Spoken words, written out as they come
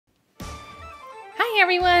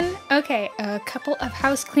everyone! Okay, a couple of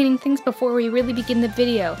house cleaning things before we really begin the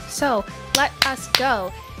video. So, let us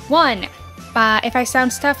go. 1. If I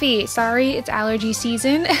sound stuffy, sorry, it's allergy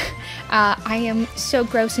season. I am so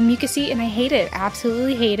gross and mucusy and I hate it,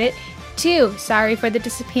 absolutely hate it. 2. Sorry for the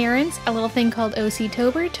disappearance. A little thing called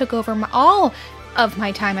OC-tober took over all of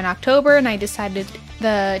my time in October, and I decided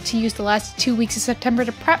to use the last 2 weeks of September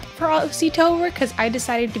to prep for OC-tober because I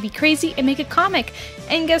decided to be crazy and make a comic.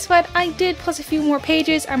 And guess what? I did, plus a few more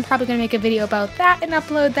pages. I'm probably going to make a video about that and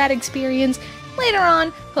upload that experience later on,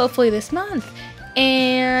 hopefully this month.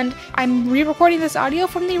 And I'm re-recording this audio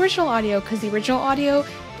from the original audio because the original audio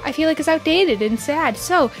I feel like is outdated and sad.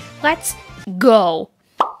 So let's go.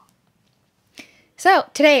 So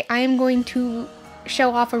today I am going to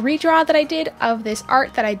show off a redraw that I did of this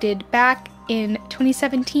art that I did back in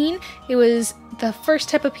 2017. It was the first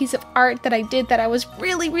type of piece of art that I did that I was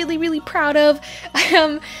really proud of.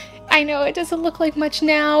 I know it doesn't look like much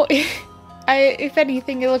now. If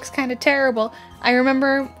anything, it looks kind of terrible. I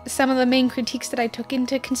remember some of the main critiques that I took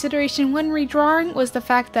into consideration when redrawing was the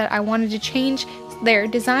fact that I wanted to change their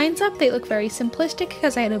designs up. They look very simplistic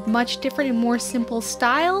because I had a much different and more simple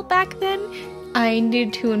style back then. I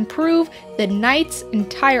needed to improve the knight's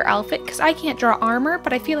entire outfit because I can't draw armor,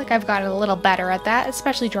 but I feel like I've gotten a little better at that,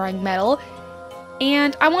 especially drawing metal.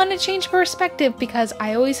 And I wanted to change perspective because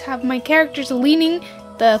I always have my characters leaning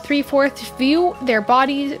the 3/4 view, their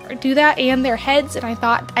bodies do that, and their heads, and I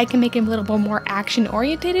thought I can make them a little bit more action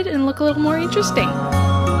oriented and look a little more interesting.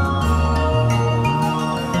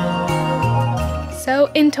 So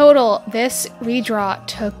in total, this redraw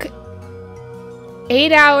took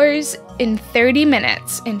 8 hours and 30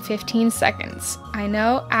 minutes and 15 seconds. I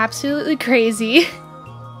know, absolutely crazy.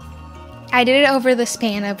 I did it over the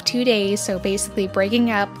span of 2 days, so basically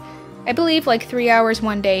breaking up, I believe like 3 hours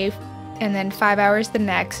one day and then 5 hours the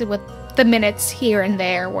next with the minutes here and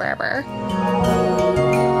there, wherever.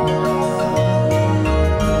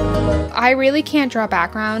 I really can't draw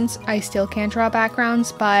backgrounds. I still can't draw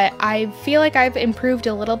backgrounds, but I feel like I've improved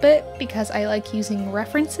a little bit because I like using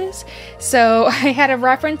references. So I had a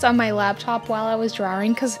reference on my laptop while I was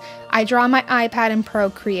drawing because I draw on my iPad in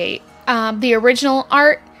Procreate. The original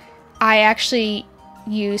art, I actually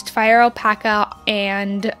used Fire Alpaca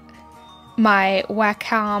and my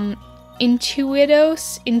Wacom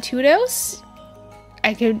Intuitos.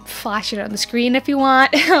 I could flash it on the screen if you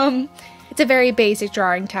want. It's a very basic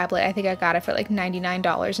drawing tablet. I think I got it for like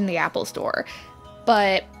 $99 in the Apple store.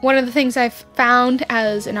 But one of the things I've found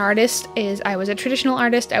as an artist is I was a traditional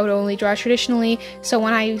artist. I would only draw traditionally. So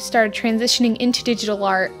when I started transitioning into digital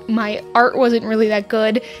art, my art wasn't really that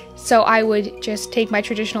good. So I would just take my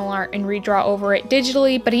traditional art and redraw over it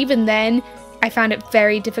digitally. But even then, I found it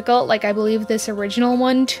very difficult. Like, I believe this original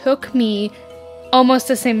one took me almost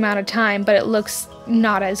the same amount of time, but it looks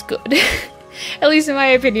not as good. At least in my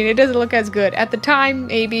opinion, it doesn't look as good. At the time,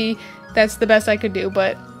 maybe that's the best I could do,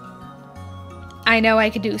 but I know I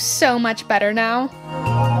could do so much better now.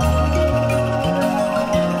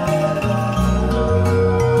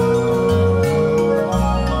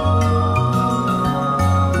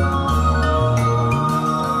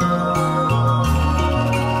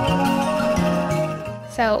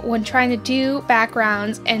 So when trying to do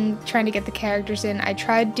backgrounds and trying to get the characters in, I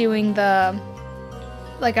tried doing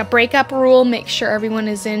like a breakup rule, make sure everyone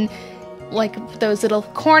is in like those little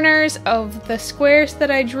corners of the squares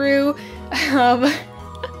that I drew.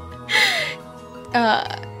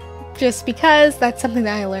 Just because that's something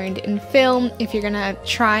that I learned in film. If you're gonna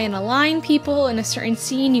try and align people in a certain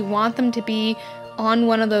scene, you want them to be on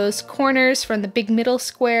one of those corners from the big middle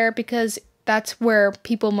square because that's where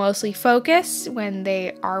people mostly focus when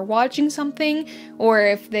they are watching something, or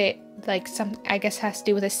if they like some, I guess has to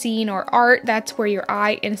do with a scene or art, that's where your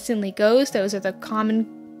eye instantly goes. Those are the common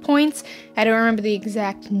points. I don't remember the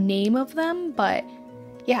exact name of them, but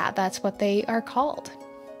yeah, that's what they are called.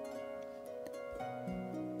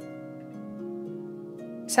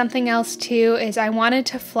 Something else too is I wanted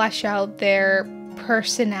to flesh out their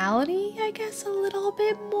personality, I guess, a little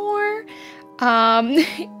bit more.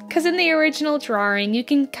 Because in the original drawing, you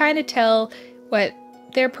can kind of tell what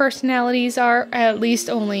their personalities are, at least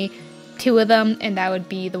only 2 of them, and that would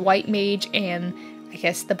be the white mage and I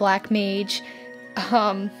guess the black mage.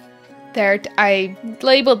 I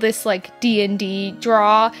labeled this like D&D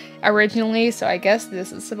draw originally, so I guess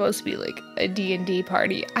this is supposed to be like a D&D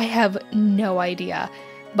party. I have no idea,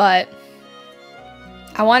 but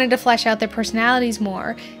I wanted to flesh out their personalities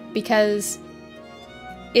more because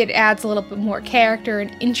it adds a little bit more character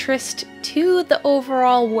and interest to the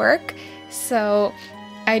overall work. So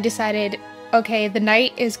I decided okay, the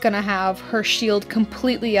knight is gonna have her shield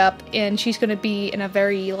completely up and she's gonna be in a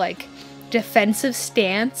very like defensive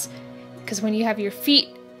stance, because when you have your feet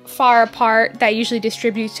far apart, that usually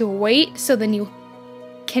distributes your weight, so then you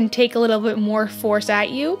can take a little bit more force at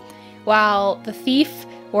you, while the thief,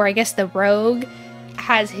 or I guess the rogue,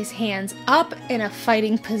 has his hands up in a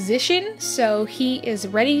fighting position, so he is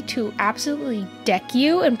ready to absolutely deck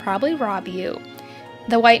you and probably rob you.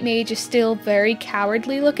 The white mage is still very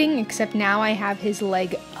cowardly looking, except now I have his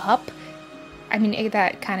leg up. I mean,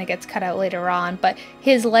 that kind of gets cut out later on, but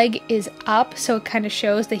his leg is up, so it kind of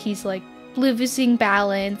shows that he's like losing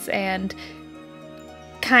balance and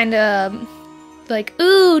kind of like,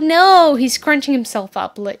 ooh, no, he's crunching himself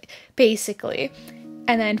up, like, basically.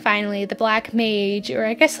 And then finally the black mage, or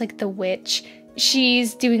I guess like the witch,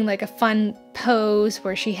 she's doing like a fun pose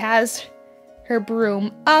where she has her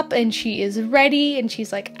broom up and she is ready, and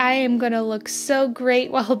she's like, I am gonna look so great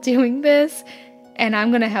while doing this, and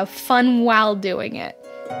I'm gonna have fun while doing it.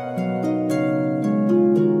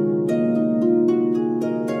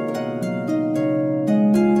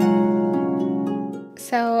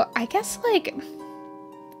 So I guess like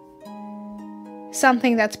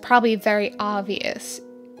something that's probably very obvious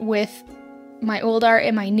with my old art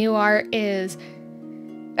and my new art is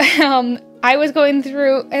I was going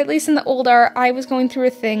through, at least in the old art, I was going through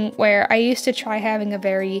a thing where I used to try having a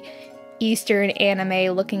very Eastern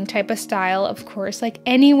anime looking type of style, of course, like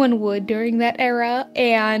anyone would during that era,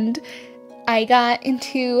 and I got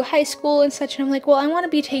into high school and such, and I'm like, well, I want to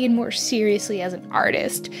be taken more seriously as an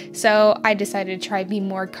artist, so I decided to try be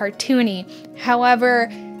more cartoony.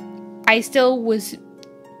 However, I still was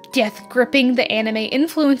death gripping the anime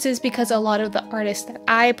influences because a lot of the artists that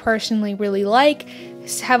I personally really like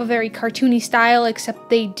have a very cartoony style, except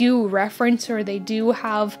they do reference, or they do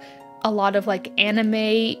have a lot of like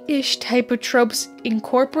anime-ish type of tropes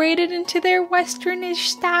incorporated into their Western-ish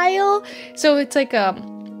style. So it's like a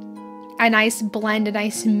nice blend, a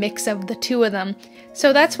nice mix of the two of them.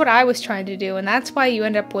 So that's what I was trying to do, and that's why you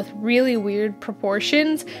end up with really weird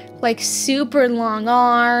proportions, like super long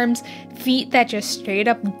arms, feet that just straight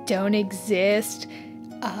up don't exist,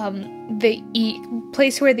 the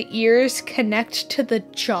place where the ears connect to the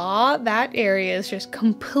jaw, that area is just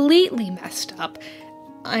completely messed up,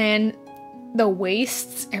 and the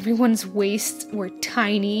waists, everyone's waists were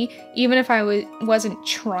tiny. Even if I wasn't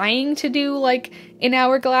trying to do like an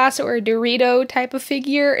hourglass or a Dorito type of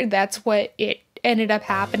figure, that's what it ended up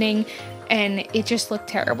happening, and it just looked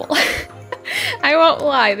terrible. I won't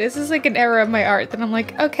lie, this is like an era of my art that I'm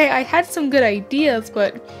like, okay, I had some good ideas,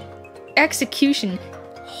 but execution,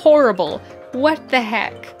 horrible. What the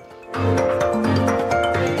heck?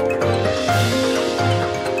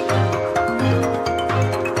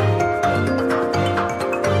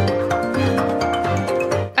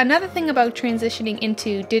 Another thing about transitioning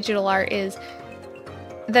into digital art is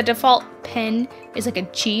the default pen is like a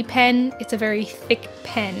G pen. It's a very thick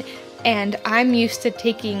pen, and I'm used to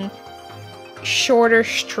taking shorter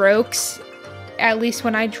strokes, at least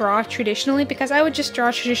when I draw traditionally, because I would just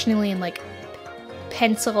draw traditionally in like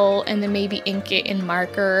pencil and then maybe ink it in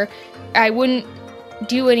marker. I wouldn't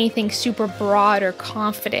do anything super broad or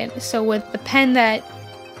confident. So with the pen that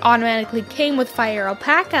automatically came with Fire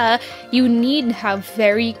Alpaca, you need to have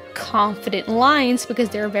very confident lines because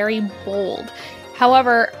they're very bold.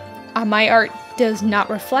 However, my art does not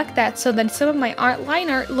reflect that, so then some of my line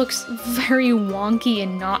art looks very wonky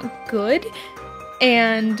and not good,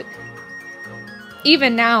 and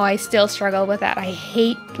even now I still struggle with that. I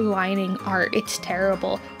hate lining art, it's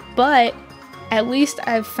terrible, but at least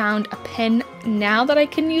I've found a pen now that I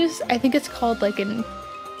can use. I think it's called like an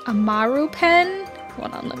Amaru pen.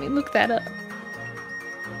 Hold on, let me look that up.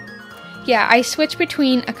 Yeah, I switch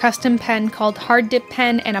between a custom pen called Hard Dip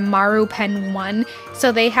Pen and Amaru Pen 1.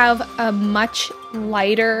 So they have a much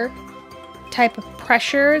lighter type of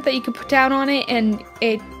pressure that you can put down on it, and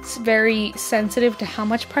it's very sensitive to how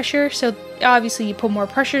much pressure. So obviously you put more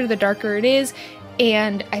pressure, the darker it is,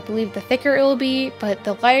 and I believe the thicker it will be, but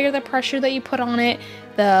the lighter the pressure that you put on it,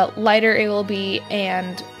 the lighter it will be,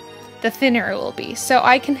 and the thinner it will be. So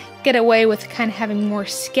I can get away with kind of having more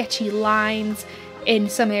sketchy lines, in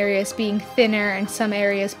some areas being thinner and some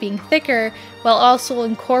areas being thicker, while also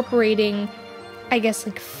incorporating, I guess,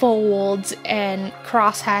 like folds and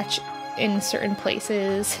crosshatch in certain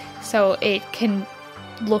places, so it can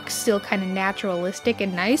look still kind of naturalistic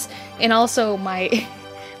and nice. And also my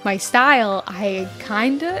style, I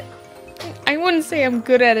wouldn't say I'm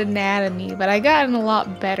good at anatomy, but I gotten a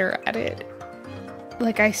lot better at it.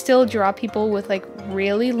 like I still draw people with like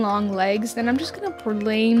really long legs, then I'm just gonna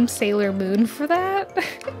blame Sailor Moon for that.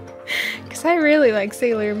 Because I really like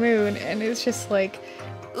Sailor Moon, and it's just like,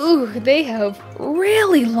 ooh, they have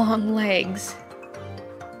really long legs.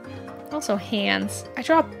 Also hands. I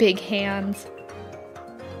draw big hands.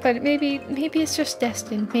 But maybe it's just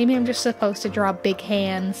destined. Maybe I'm just supposed to draw big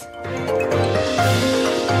hands.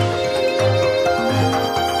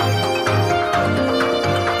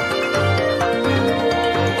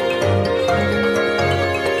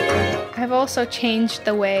 I've also changed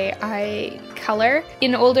the way I color.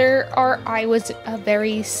 In older art, I was a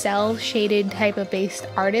very cell shaded type of based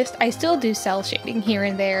artist. I still do cell shading here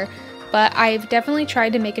and there, but I've definitely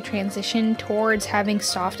tried to make a transition towards having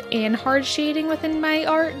soft and hard shading within my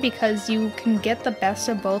art because you can get the best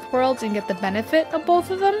of both worlds and get the benefit of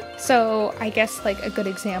both of them. So I guess like a good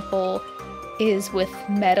example is with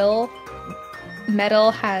metal.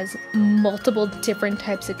 Metal has multiple different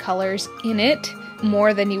types of colors in it,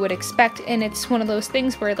 more than you would expect, and it's one of those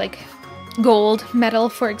things where like gold metal,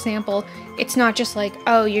 for example, it's not just like,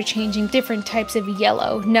 oh, you're changing different types of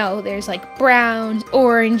yellow. No, there's like browns,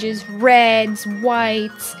 oranges, reds,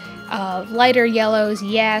 whites, lighter yellows,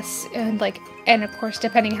 yes, and of course,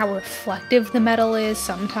 depending how reflective the metal is,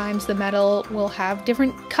 sometimes the metal will have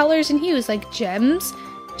different colors and hues, like gems.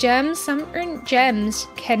 Some gems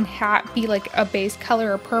can be like a base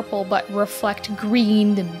color of purple, but reflect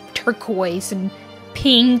green and turquoise and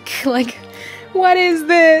pink. Like, what is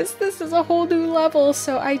this? This is a whole new level.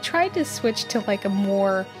 So I tried to switch to like a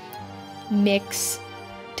more mix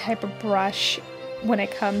type of brush when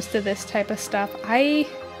it comes to this type of stuff. I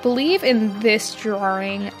believe in this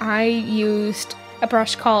drawing I used a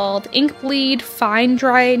brush called Ink Bleed, Fine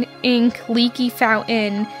Dry Ink, Leaky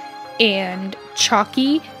Fountain, and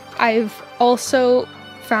Chalky. I've also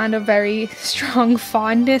found a very strong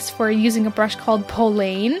fondness for using a brush called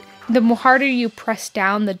Polane. The harder you press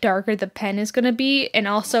down, the darker the pen is going to be, and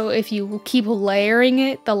also if you keep layering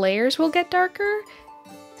it, the layers will get darker.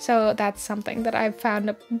 So that's something that I've found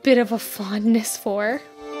a bit of a fondness for.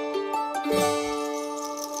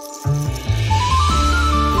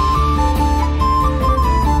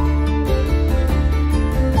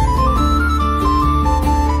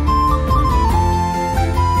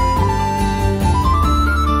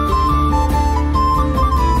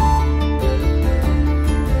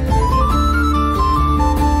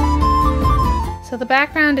 So the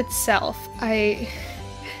background itself, it's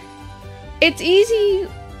easy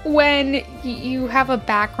when you have a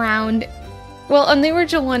background. Well, on the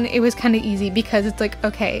original one, it was kind of easy because it's like,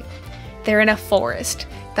 okay, they're in a forest.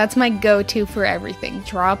 That's my go-to for everything.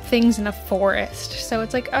 Draw things in a forest. So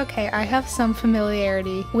it's like, okay, I have some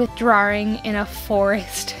familiarity with drawing in a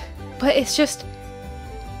forest. But it's just,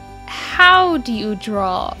 how do you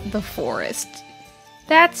draw the forest?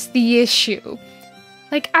 That's the issue.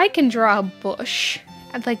 Like, I can draw a bush,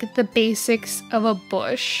 like the basics of a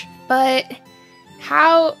bush, but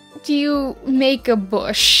how do you make a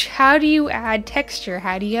bush? How do you add texture?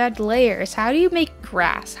 How do you add layers? How do you make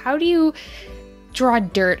grass? How do you draw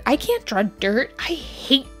dirt? I can't draw dirt. I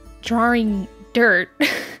hate drawing dirt,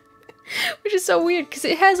 which is so weird because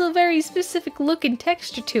it has a very specific look and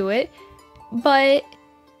texture to it, but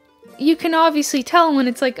you can obviously tell when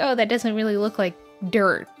it's like, oh, that doesn't really look like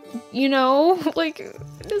dirt. You know, like,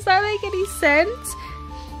 does that make any sense?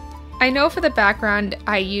 I know for the background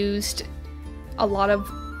I used a lot of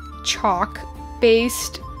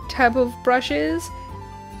chalk-based type of brushes,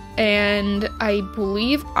 and I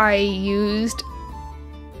believe I used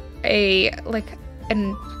a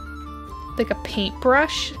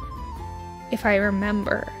paintbrush, if I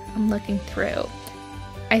remember. I'm looking through.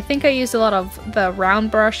 I think I used a lot of the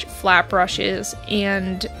round brush, flat brushes,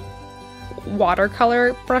 and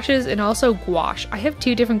watercolor brushes, and also gouache. I have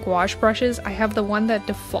two different gouache brushes. I have the one that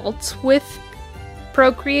defaults with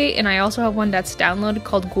Procreate, and I also have one that's downloaded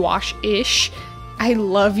called Gouache-ish. I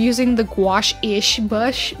love using the Gouache-ish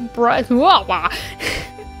brush. I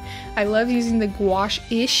love using the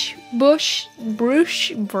Gouache-ish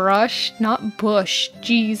brush, not bush,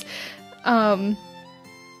 jeez,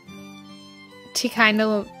 to kind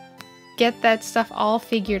of get that stuff all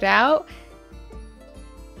figured out.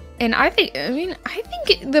 And I think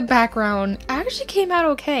the background actually came out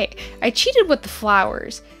okay. I cheated with the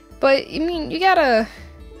flowers, but I mean, you gotta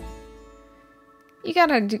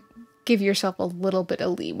give yourself a little bit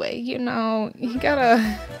of leeway, you know? You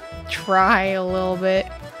gotta try a little bit.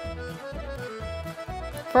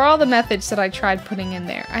 For all the methods that I tried putting in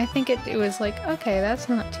there, I think it was like, okay, that's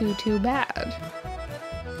not too bad.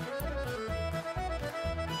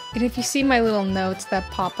 And if you see my little notes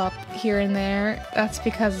that pop up here and there, that's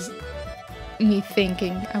because me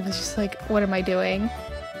thinking. I was just like, what am I doing?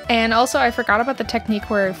 And also I forgot about the technique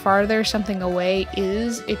where farther something away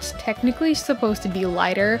is, it's technically supposed to be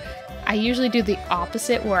lighter. I usually do the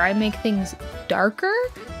opposite where I make things darker.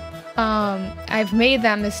 I've made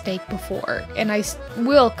that mistake before, and I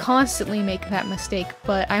will constantly make that mistake,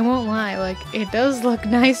 but I won't lie, like, it does look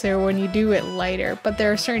nicer when you do it lighter, but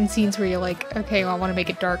there are certain scenes where you're like, okay, well, I want to make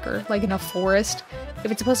it darker, like in a forest. If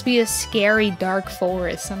it's supposed to be a scary dark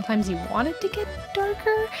forest, sometimes you want it to get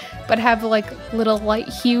darker, but have like little light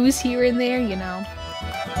hues here and there, you know.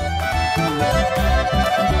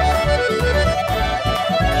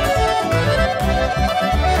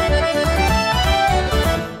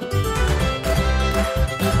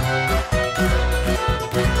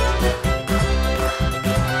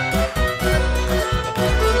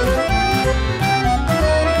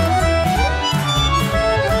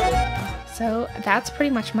 So that's pretty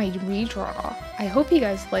much my redraw. I hope you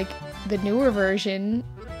guys like the newer version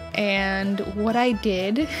and what I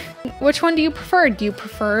did. Which one do you prefer? Do you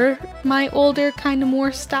prefer my older, kind of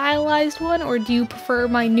more stylized one, or do you prefer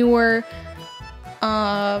my newer,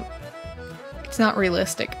 it's not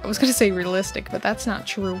realistic. I was gonna say realistic, but that's not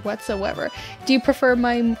true whatsoever. Do you prefer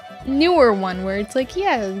my newer one where it's like,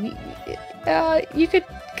 yeah, you could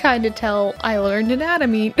kind of tell I learned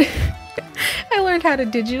anatomy. I learned how to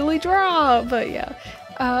digitally draw, but yeah.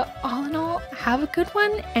 All in all, have a good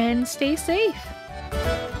one and stay safe.